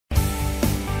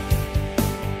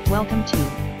Welcome to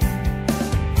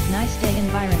Niceday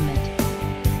Environment.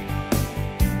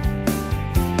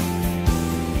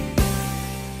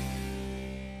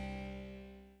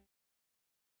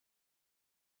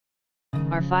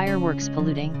 Are fireworks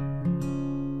polluting?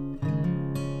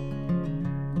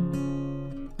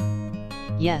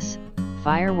 Yes,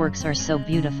 fireworks are so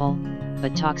beautiful,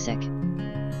 but toxic.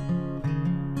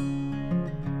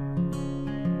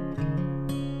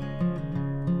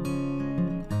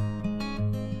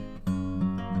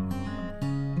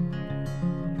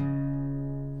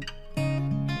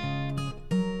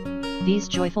 These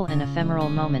joyful and ephemeral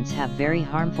moments have very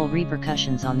harmful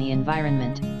repercussions on the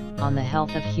environment, on the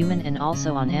health of human and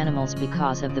also on animals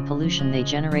because of the pollution they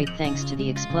generate thanks to the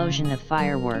explosion of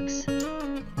fireworks.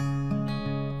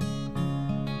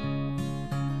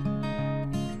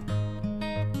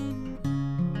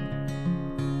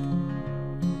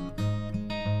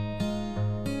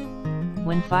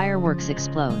 When fireworks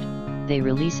explode, they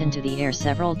release into the air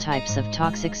several types of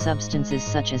toxic substances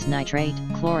such as nitrate,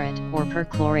 chlorate, or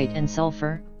perchlorate and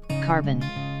sulfur, carbon,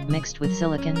 mixed with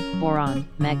silicon, boron,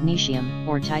 magnesium,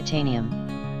 or titanium.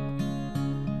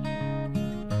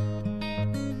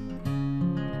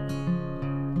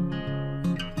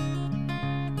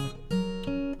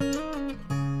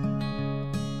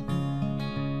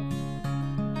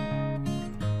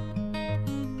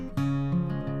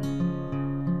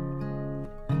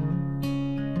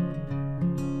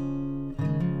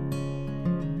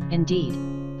 Indeed,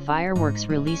 fireworks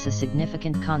release a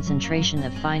significant concentration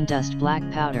of fine dust black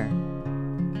powder.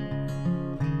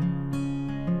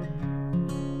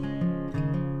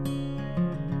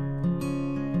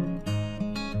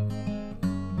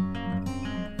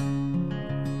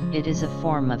 It is a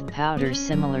form of powder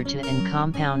similar to and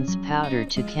compounds powder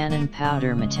to cannon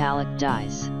powder metallic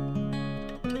dyes.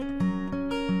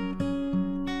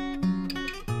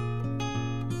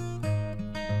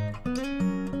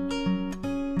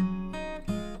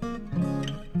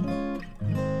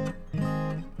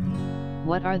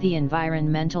 What are the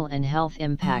environmental and health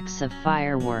impacts of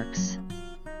fireworks?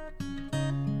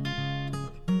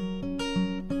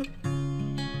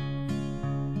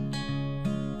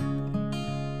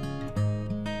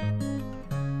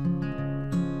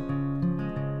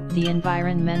 The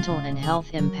environmental and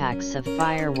health impacts of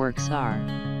fireworks are: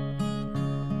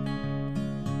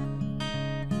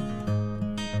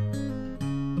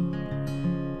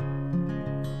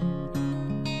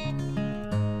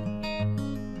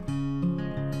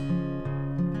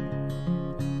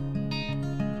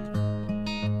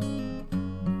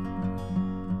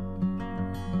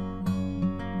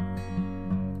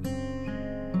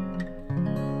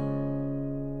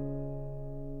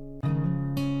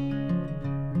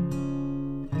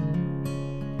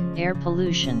 air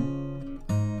pollution.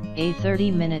 A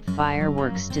 30-minute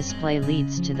fireworks display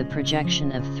leads to the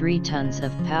projection of 3 tons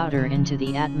of powder into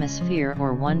the atmosphere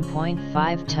or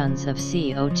 1.5 tons of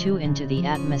CO2 into the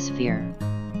atmosphere.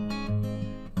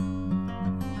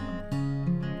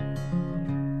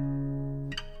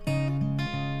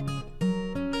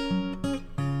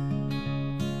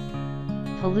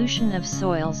 Pollution of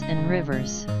soils and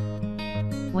rivers.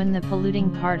 When the polluting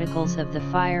particles of the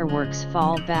fireworks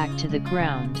fall back to the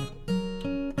ground,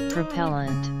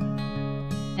 propellant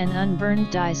and unburned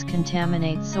dyes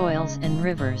contaminate soils and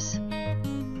rivers.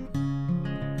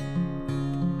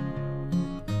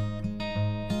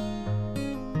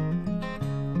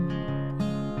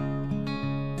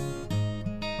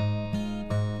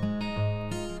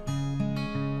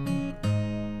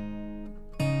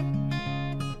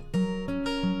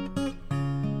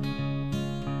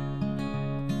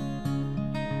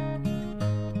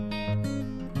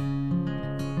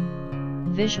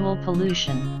 Visual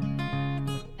pollution.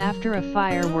 After a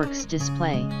fireworks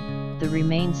display, the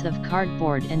remains of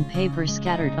cardboard and paper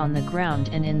scattered on the ground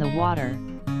and in the water,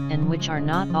 and which are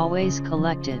not always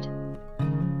collected.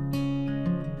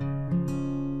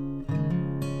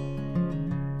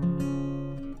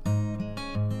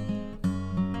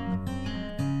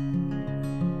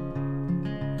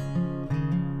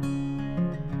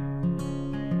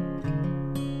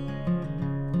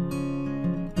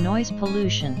 Noise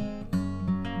pollution.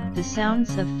 The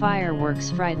sounds of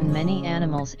fireworks frighten many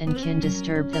animals and can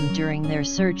disturb them during their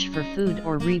search for food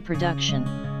or reproduction.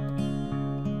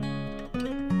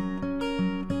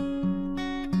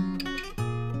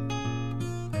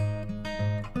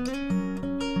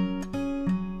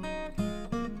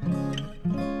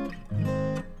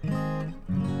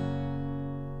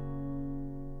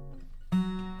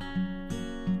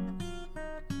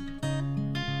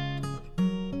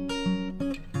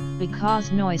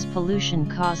 Because noise pollution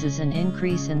causes an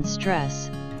increase in stress,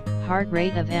 heart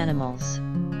rate of animals.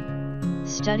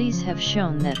 Studies have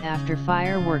shown that after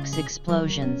fireworks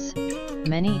explosions,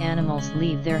 many animals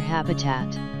leave their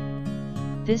habitat.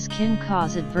 This can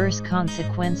cause adverse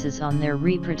consequences on their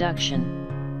reproduction.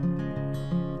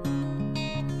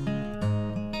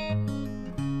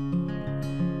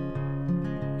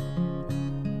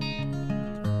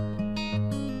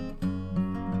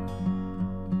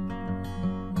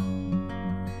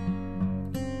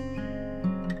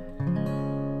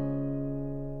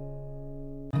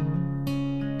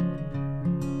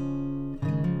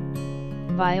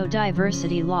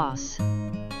 Biodiversity loss.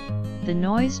 The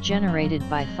noise generated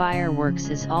by fireworks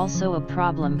is also a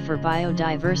problem for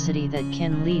biodiversity that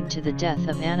can lead to the death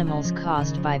of animals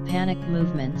caused by panic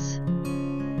movements.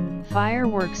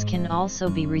 Fireworks can also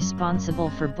be responsible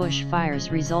for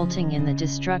bushfires, resulting in the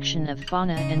destruction of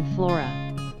fauna and flora.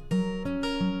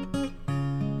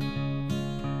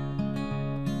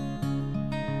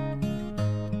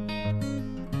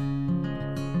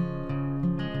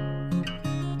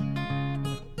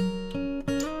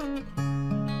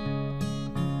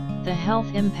 The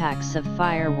health impacts of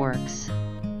fireworks.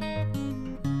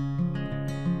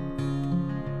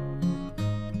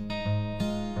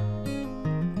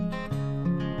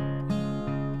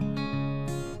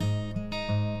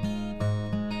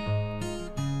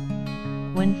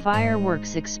 When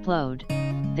fireworks explode,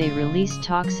 they release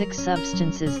toxic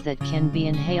substances that can be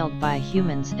inhaled by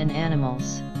humans and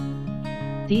animals.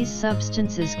 These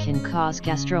substances can cause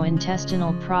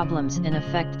gastrointestinal problems and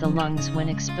affect the lungs when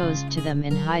exposed to them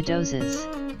in high doses.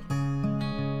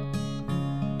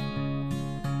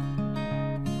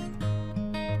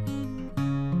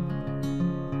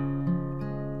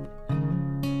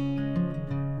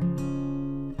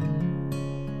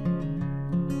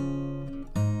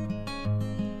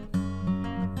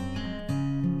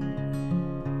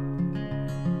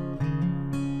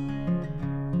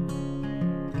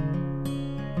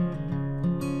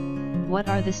 What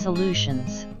are the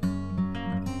solutions?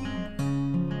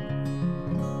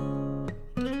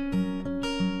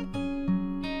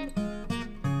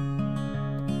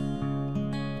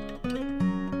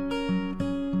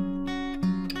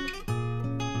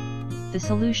 The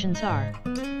solutions are: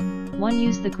 1.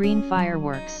 Use the green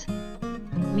fireworks,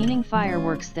 meaning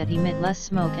fireworks that emit less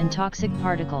smoke and toxic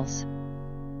particles.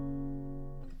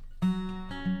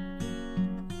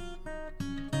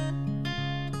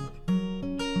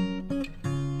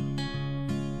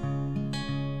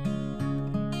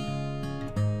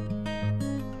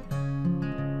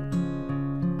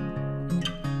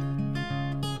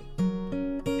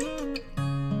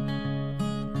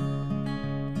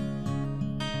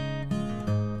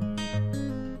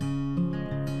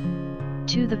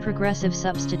 2. The progressive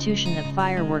substitution of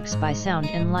fireworks by sound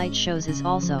and light shows is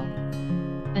also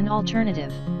an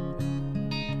alternative.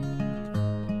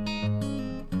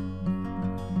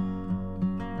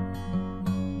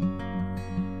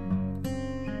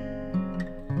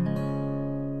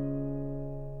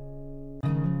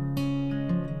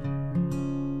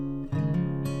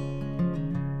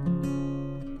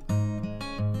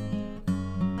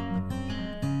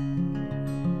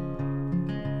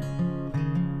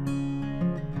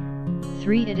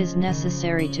 It is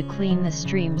necessary to clean the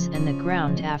streams and the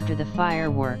ground after the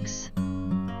fireworks.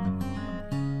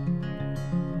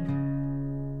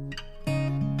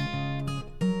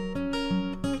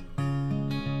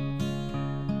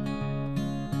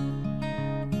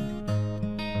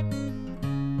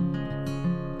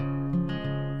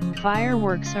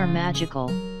 Fireworks are magical,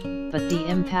 but the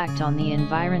impact on the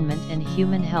environment and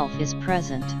human health is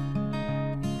present.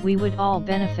 We would all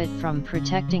benefit from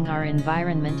protecting our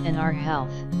environment and our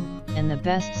health, and the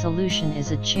best solution is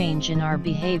a change in our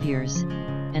behaviors,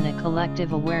 and a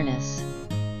collective awareness.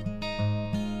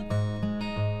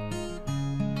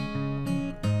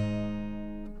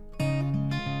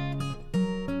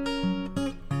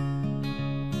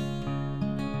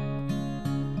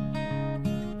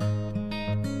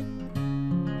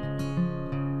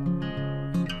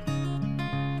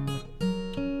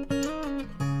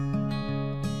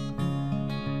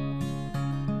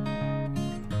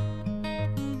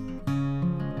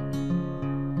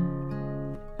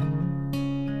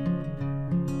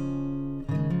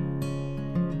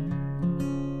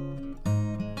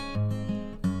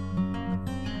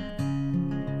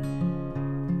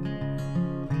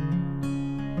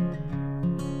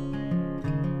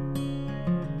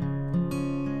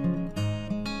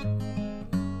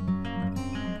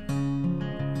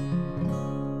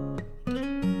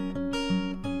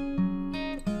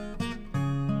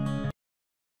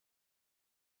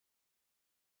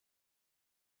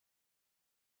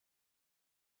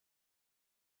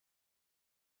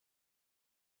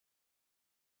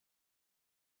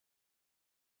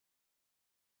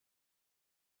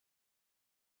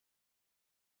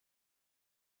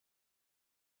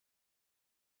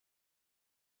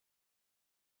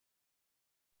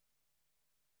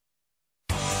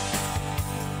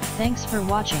 Thanks for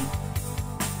watching.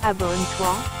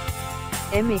 Abonne-toi,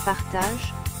 aime et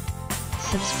partage.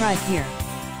 Subscribe here.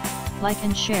 Like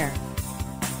and share.